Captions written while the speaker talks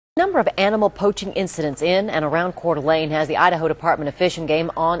Number of animal poaching incidents in and around Coeur has the Idaho Department of Fish and Game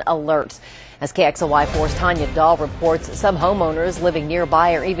on alert. As KXLY4's Tania Dall reports, some homeowners living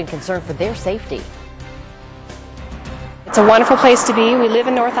nearby are even concerned for their safety. It's a wonderful place to be. We live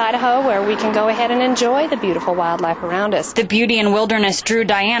in North Idaho where we can go ahead and enjoy the beautiful wildlife around us. The beauty and wilderness drew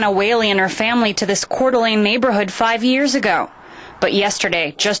Diana Whaley and her family to this Coeur d'Alene neighborhood 5 years ago. But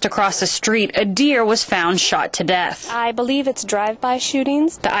yesterday, just across the street, a deer was found shot to death. I believe it's drive-by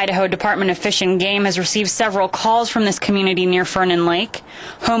shootings. The Idaho Department of Fish and Game has received several calls from this community near Fernon Lake.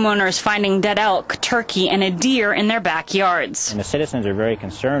 Homeowners finding dead elk, turkey, and a deer in their backyards. And the citizens are very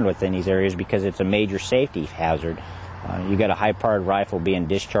concerned within these areas because it's a major safety hazard. You got a high-powered rifle being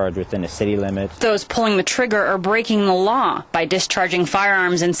discharged within the city limits. Those pulling the trigger are breaking the law by discharging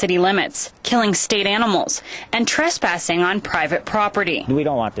firearms in city limits, killing state animals, and trespassing on private property. We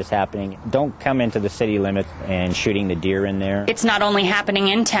don't want this happening. Don't come into the city limits and shooting the deer in there. It's not only happening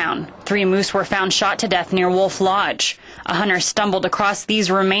in town. 3 moose were found shot to death near Wolf Lodge. A hunter stumbled across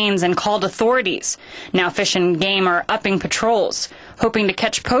these remains and called authorities. Now Fish and Game are upping patrols, hoping to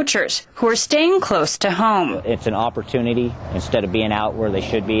catch poachers who are staying close to home. It's an opportunity. Instead of being out where they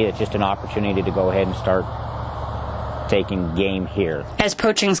should be, it's just an opportunity to go ahead and start taking game here. As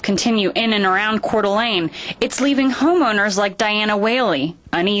poachings continue in and around Coeur d'Alene, it's leaving homeowners like Diana Whaley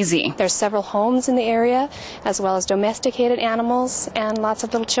uneasy. There's several homes in the area, as well as domesticated animals and lots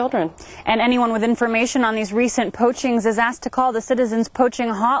of little children. And anyone with information on these recent poachings is asked to call the Citizens Poaching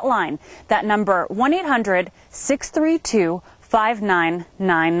Hotline. That number,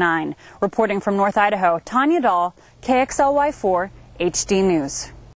 1-800-632-5999. Reporting from North Idaho, Tania Dall, KXLY4 HD News.